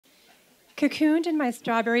Cocooned in my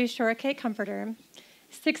strawberry shortcake comforter,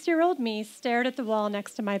 6-year-old me stared at the wall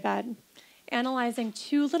next to my bed, analyzing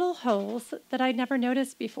 2 little holes that I'd never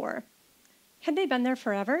noticed before. Had they been there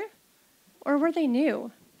forever? Or were they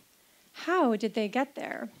new? How did they get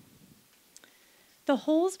there? The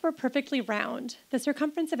holes were perfectly round, the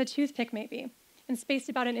circumference of a toothpick maybe, and spaced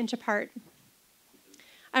about an inch apart.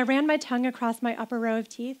 I ran my tongue across my upper row of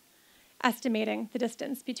teeth, estimating the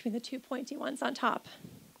distance between the 2 pointy ones on top.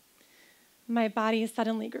 My body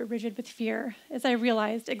suddenly grew rigid with fear as I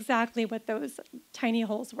realized exactly what those tiny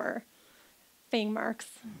holes were. Fang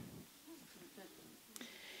marks.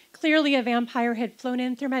 Clearly, a vampire had flown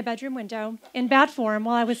in through my bedroom window in bad form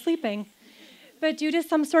while I was sleeping, but due to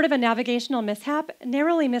some sort of a navigational mishap,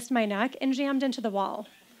 narrowly missed my neck and jammed into the wall.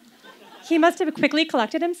 He must have quickly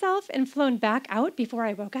collected himself and flown back out before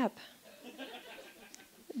I woke up.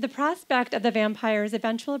 The prospect of the vampire's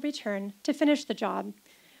eventual return to finish the job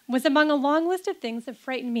was among a long list of things that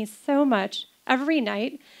frightened me so much every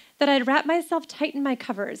night that I'd wrap myself tight in my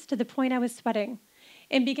covers to the point I was sweating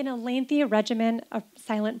and begin a lengthy regimen of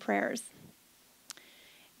silent prayers.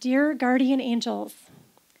 Dear guardian angels,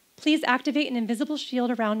 please activate an invisible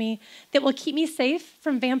shield around me that will keep me safe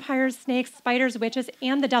from vampires, snakes, spiders, witches,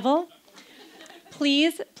 and the devil.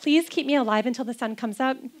 Please keep me alive until the sun comes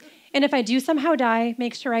up. And if I do somehow die,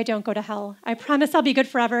 make sure I don't go to hell. I promise I'll be good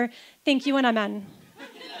forever. Thank you and amen.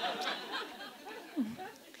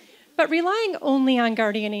 But relying only on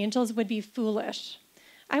guardian angels would be foolish.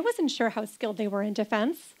 I wasn't sure how skilled they were in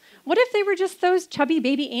defense. What if they were just those chubby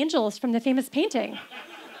baby angels from the famous painting?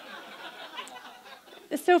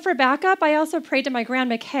 So for backup, I also prayed to my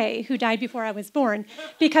Grandma Kay, who died before I was born,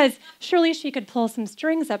 because surely she could pull some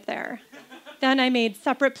strings up there. Then I made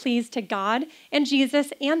separate pleas to God and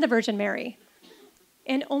Jesus and the Virgin Mary.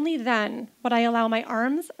 And only then would I allow my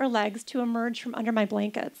arms or legs to emerge from under my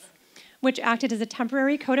blankets, which acted as a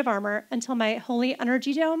temporary coat of armor until my holy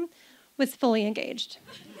energy dome was fully engaged.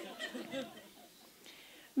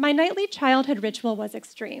 My nightly childhood ritual was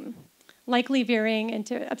extreme, likely veering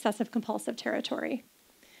into obsessive-compulsive territory.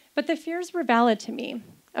 But the fears were valid to me,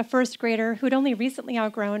 a first grader who'd only recently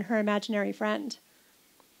outgrown her imaginary friend.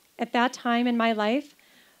 At that time in my life,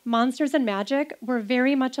 monsters and magic were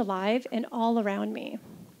very much alive and all around me.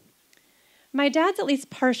 My dad's at least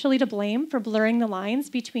partially to blame for blurring the lines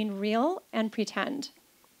between real and pretend.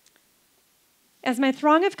 As my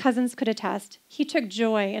throng of cousins could attest, he took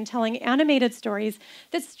joy in telling animated stories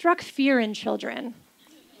that struck fear in children,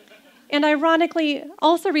 and ironically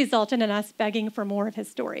also resulted in us begging for more of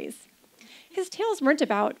his stories. His tales weren't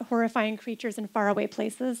about horrifying creatures in faraway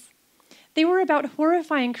places. They were about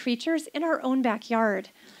horrifying creatures in our own backyard,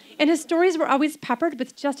 and his stories were always peppered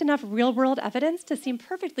with just enough real-world evidence to seem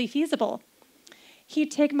perfectly feasible.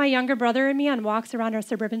 He'd take my younger brother and me on walks around our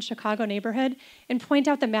suburban Chicago neighborhood and point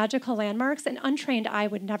out the magical landmarks an untrained eye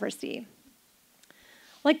would never see.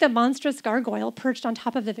 Like the monstrous gargoyle perched on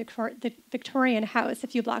top of the Victorian house a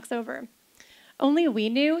few blocks over. Only we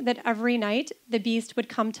knew that every night the beast would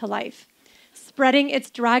come to life, spreading its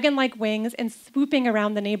dragon-like wings and swooping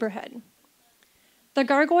around the neighborhood. The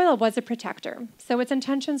gargoyle was a protector, so its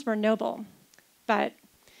intentions were noble. But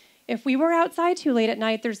if we were outside too late at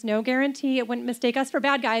night, there's no guarantee it wouldn't mistake us for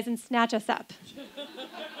bad guys and snatch us up.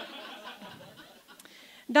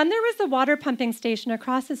 Then there was the water pumping station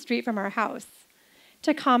across the street from our house.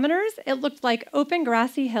 To commoners, it looked like open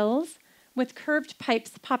grassy hills with curved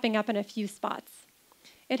pipes popping up in a few spots.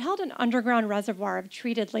 It held an underground reservoir of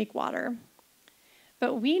treated lake water.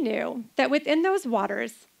 But we knew that within those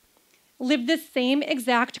waters lived the same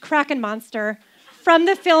exact Kraken monster from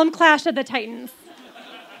the film Clash of the Titans,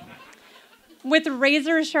 with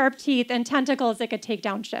razor-sharp teeth and tentacles that could take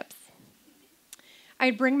down ships.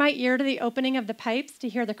 I'd bring my ear to the opening of the pipes to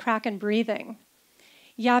hear the Kraken breathing.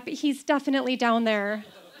 Yep, he's definitely down there,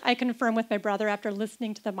 I confirmed with my brother after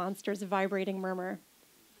listening to the monster's vibrating murmur.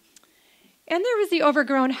 And there was the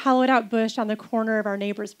overgrown, hollowed-out bush on the corner of our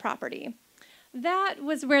neighbor's property. That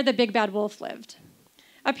was where the big bad wolf lived.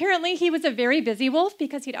 Apparently, he was a very busy wolf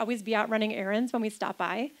because he'd always be out running errands when we stopped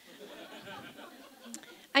by.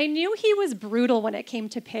 I knew he was brutal when it came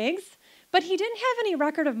to pigs, but he didn't have any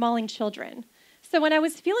record of mauling children. So when I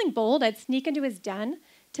was feeling bold, I'd sneak into his den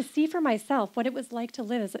to see for myself what it was like to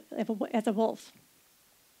live as a wolf.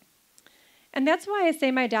 And that's why I say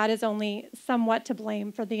my dad is only somewhat to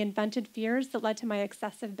blame for the invented fears that led to my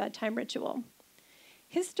excessive bedtime ritual.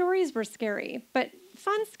 His stories were scary, but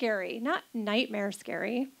fun scary, not nightmare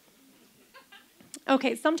scary.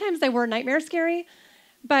 Okay, sometimes they were nightmare scary,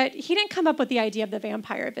 but he didn't come up with the idea of the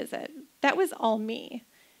vampire visit. That was all me,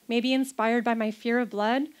 maybe inspired by my fear of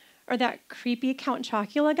blood Or that creepy Count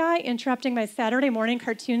Chocula guy interrupting my Saturday morning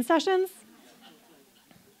cartoon sessions?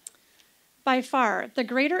 By far, the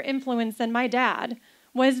greater influence than my dad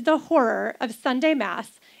was the horror of Sunday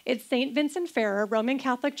Mass at St. Vincent Ferrer Roman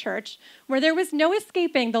Catholic Church, where there was no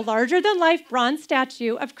escaping the larger-than-life bronze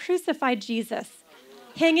statue of crucified Jesus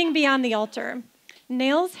hanging beyond the altar,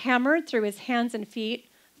 nails hammered through his hands and feet,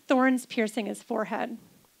 thorns piercing his forehead.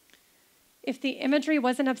 If the imagery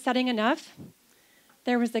wasn't upsetting enough,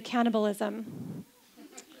 there was the cannibalism.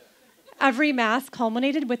 Every Mass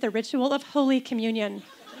culminated with the ritual of Holy Communion,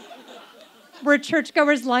 where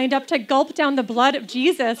churchgoers lined up to gulp down the blood of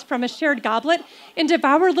Jesus from a shared goblet and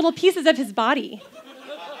devour little pieces of his body.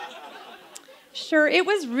 Sure, it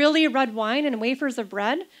was really red wine and wafers of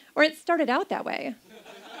bread, or it started out that way.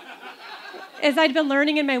 As I'd been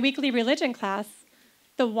learning in my weekly religion class,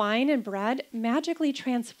 the wine and bread magically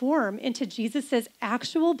transform into Jesus'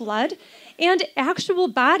 actual blood and actual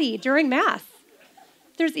body during Mass.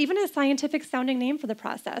 There's even a scientific-sounding name for the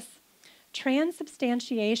process: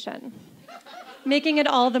 transubstantiation, making it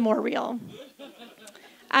all the more real.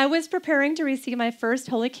 I was preparing to receive my first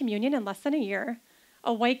Holy Communion in less than a year,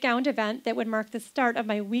 a white-gowned event that would mark the start of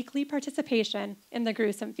my weekly participation in the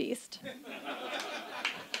gruesome feast.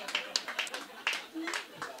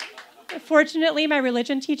 Fortunately, my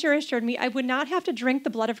religion teacher assured me I would not have to drink the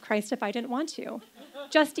blood of Christ if I didn't want to,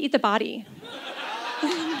 just eat the body.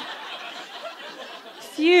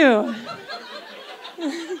 Phew.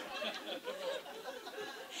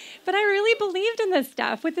 But I really believed in this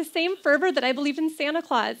stuff with the same fervor that I believed in Santa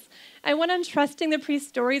Claus. I went on trusting the priest's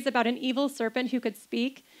stories about an evil serpent who could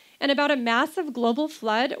speak and about a massive global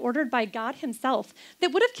flood ordered by God himself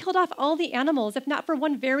that would have killed off all the animals if not for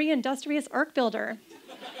one very industrious ark builder.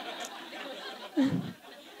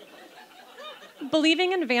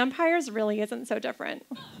 Believing in vampires really isn't so different.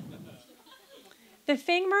 The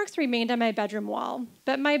fang marks remained on my bedroom wall,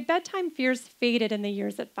 but my bedtime fears faded in the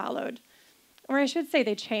years that followed. Or I should say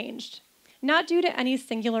they changed. Not due to any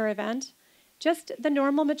singular event, just the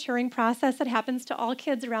normal maturing process that happens to all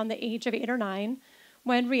kids around the age of 8 or 9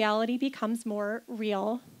 when reality becomes more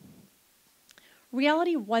real.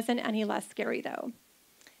 Reality wasn't any less scary, though.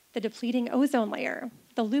 The depleting ozone layer,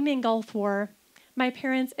 the looming Gulf War, my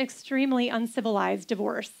parents' extremely uncivilized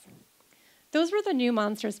divorce. Those were the new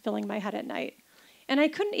monsters filling my head at night, and I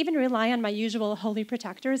couldn't even rely on my usual holy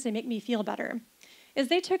protectors to make me feel better, as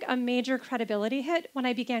they took a major credibility hit when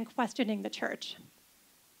I began questioning the church.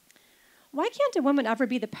 Why can't a woman ever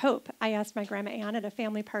be the Pope? I asked my Grandma Ann at a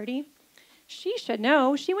family party. She should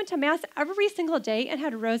know. She went to Mass every single day and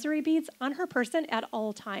had rosary beads on her person at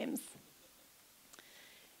all times.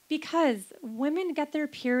 Because women get their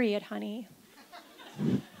period, honey.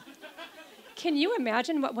 Can you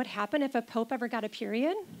imagine what would happen if a pope ever got a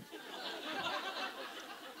period?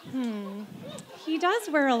 He does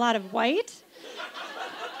wear a lot of white.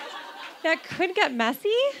 That could get messy.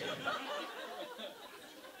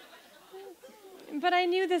 But I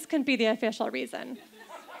knew this couldn't be the official reason.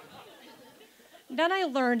 Then I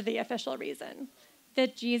learned the official reason,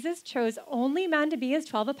 that Jesus chose only men to be his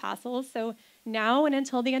 12 apostles, so now and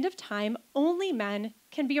until the end of time, only men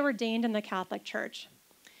can be ordained in the Catholic Church.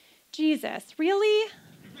 Jesus, really?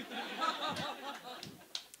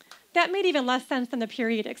 That made even less sense than the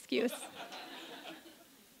period excuse.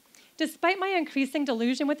 Despite my increasing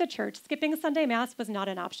delusion with the church, skipping Sunday Mass was not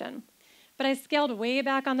an option. But I scaled way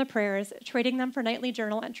back on the prayers, trading them for nightly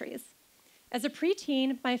journal entries. As a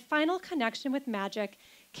preteen, my final connection with magic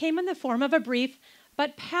came in the form of a brief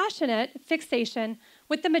but passionate fixation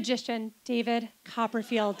with the magician David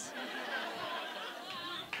Copperfield.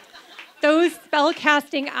 Those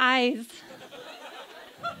spell-casting eyes.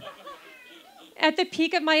 At the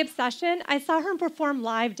peak of my obsession, I saw him perform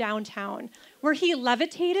live downtown, where he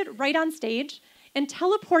levitated right on stage and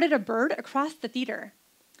teleported a bird across the theater.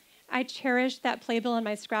 I cherished that playbill in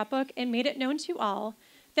my scrapbook and made it known to all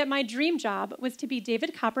that my dream job was to be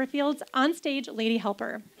David Copperfield's onstage lady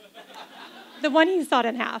helper, the one he sawed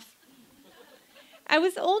in half. I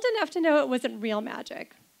was old enough to know it wasn't real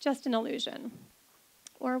magic, just an illusion.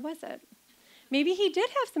 Or was it? Maybe he did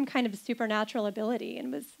have some kind of supernatural ability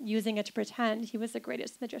and was using it to pretend he was the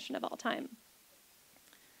greatest magician of all time.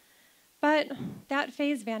 But that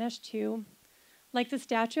phase vanished too, like the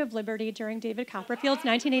Statue of Liberty during David Copperfield's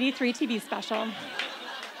 1983 TV special.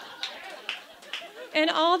 And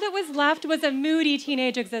all that was left was a moody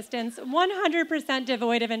teenage existence, 100%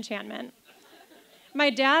 devoid of enchantment. My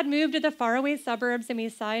dad moved to the faraway suburbs, and we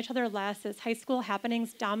saw each other less as high school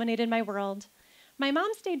happenings dominated my world. My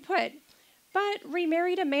mom stayed put, but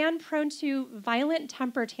remarried a man prone to violent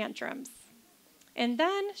temper tantrums. And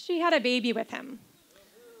then she had a baby with him.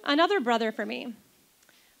 Another brother for me.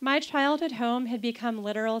 My childhood home had become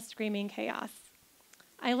literal screaming chaos.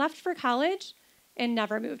 I left for college and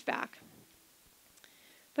never moved back.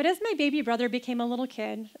 But as my baby brother became a little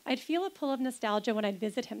kid, I'd feel a pull of nostalgia when I'd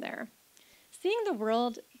visit him there. Seeing the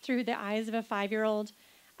world through the eyes of a 5-year-old,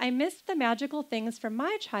 I missed the magical things from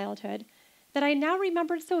my childhood that I now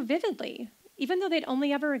remembered so vividly, even though they'd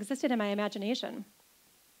only ever existed in my imagination.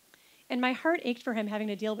 And my heart ached for him having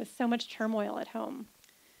to deal with so much turmoil at home.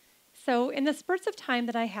 So in the spurts of time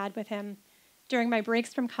that I had with him, during my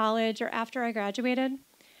breaks from college or after I graduated,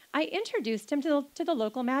 I introduced him to the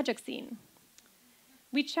local magic scene.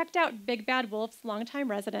 We checked out Big Bad Wolf's longtime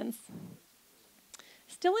residence.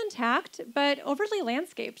 Still intact, but overly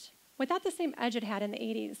landscaped, without the same edge it had in the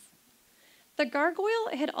 80s. The gargoyle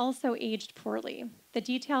had also aged poorly, the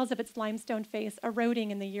details of its limestone face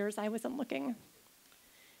eroding in the years I wasn't looking.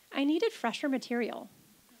 I needed fresher material.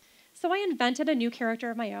 So I invented a new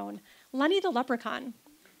character of my own, Lenny the Leprechaun,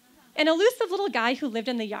 an elusive little guy who lived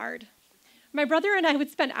in the yard. My brother and I would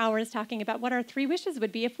spend hours talking about what our 3 wishes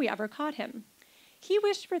would be if we ever caught him. He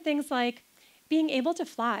wished for things like being able to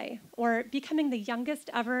fly or becoming the youngest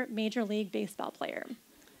ever Major League Baseball player.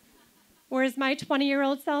 Whereas my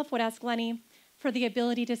 20-year-old self would ask Lenny for the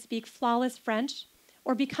ability to speak flawless French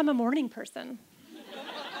or become a morning person.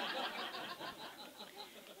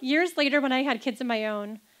 Years later, when I had kids of my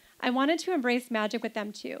own, I wanted to embrace magic with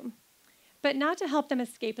them too, but not to help them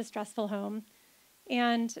escape a stressful home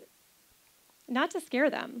and not to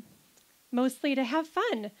scare them, mostly to have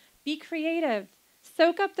fun, be creative,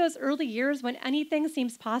 soak up those early years when anything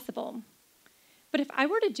seems possible. But if I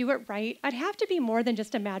were to do it right, I'd have to be more than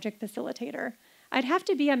just a magic facilitator. I'd have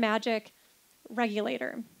to be a magic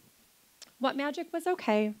regulator. What magic was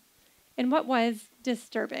okay and what was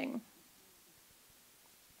disturbing.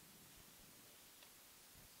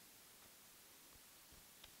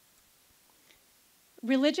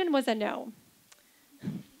 Religion was a no.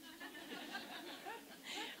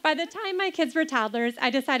 By the time my kids were toddlers, I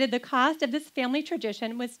decided the cost of this family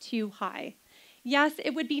tradition was too high. Yes,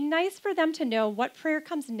 it would be nice for them to know what prayer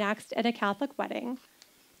comes next at a Catholic wedding,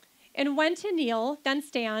 and when to kneel, then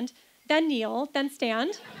stand, then kneel, then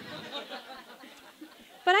stand.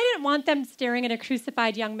 But I didn't want them staring at a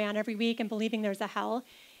crucified young man every week and believing there's a hell,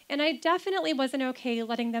 and I definitely wasn't okay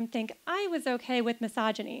letting them think I was okay with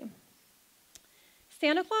misogyny.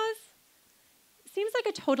 Santa Claus seems like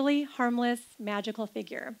a totally harmless, magical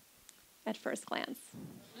figure at first glance.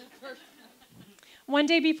 One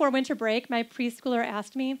day before winter break, my preschooler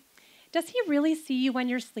asked me, "Does he really see you when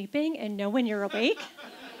you're sleeping and know when you're awake?"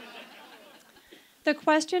 The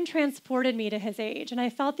question transported me to his age, and I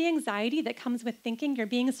felt the anxiety that comes with thinking you're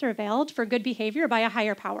being surveilled for good behavior by a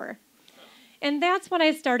higher power. And that's when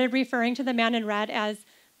I started referring to the man in red as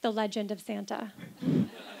the legend of Santa.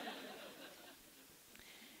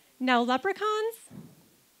 Now, leprechauns,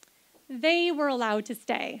 they were allowed to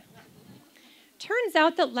stay. Turns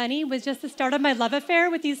out that Lenny was just the start of my love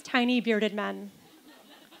affair with these tiny bearded men.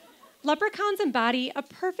 Leprechauns embody a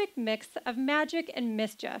perfect mix of magic and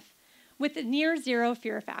mischief with near zero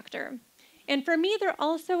fear factor. And for me, they're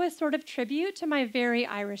also a sort of tribute to my very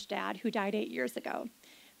Irish dad who died 8 years ago,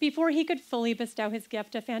 before he could fully bestow his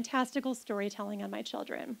gift of fantastical storytelling on my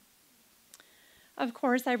children. Of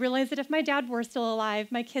course, I realized that if my dad were still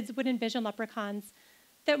alive, my kids would envision leprechauns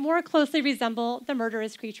that more closely resemble the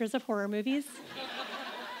murderous creatures of horror movies.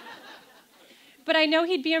 But I know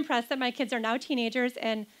he'd be impressed that my kids are now teenagers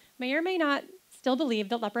and may or may not still believe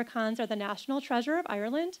that leprechauns are the national treasure of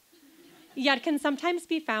Ireland, yet can sometimes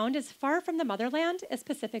be found as far from the motherland as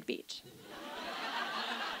Pacific Beach.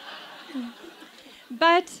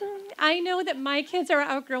 But I know that my kids are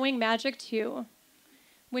outgrowing magic too,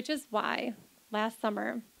 which is why last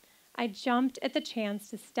summer I jumped at the chance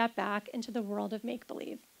to step back into the world of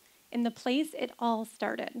make-believe, in the place it all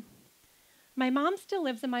started. My mom still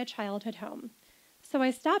lives in my childhood home, so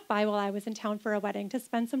I stopped by while I was in town for a wedding to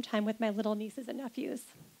spend some time with my little nieces and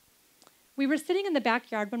nephews. We were sitting in the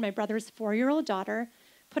backyard when my brother's 4-year-old daughter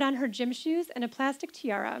put on her gym shoes and a plastic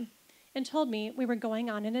tiara and told me we were going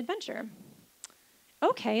on an adventure.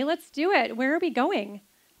 "Okay, let's do it. Where are we going?"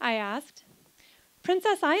 I asked.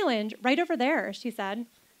 "Princess Island, right over there," she said,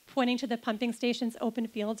 pointing to the pumping station's open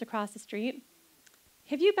fields across the street.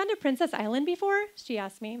 "Have you been to Princess Island before?" she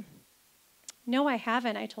asked me. "No, I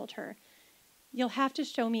haven't," I told her. "You'll have to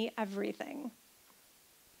show me everything."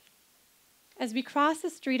 As we crossed the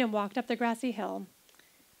street and walked up the grassy hill,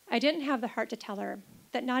 I didn't have the heart to tell her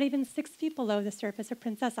that not even 6 feet below the surface of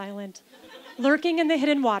Princess Island, lurking in the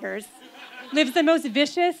hidden waters, lives the most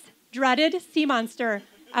vicious, dreaded sea monster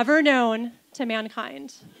ever known to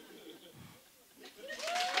mankind.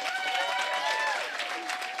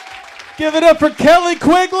 Give it up for Kelly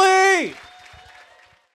Quigley!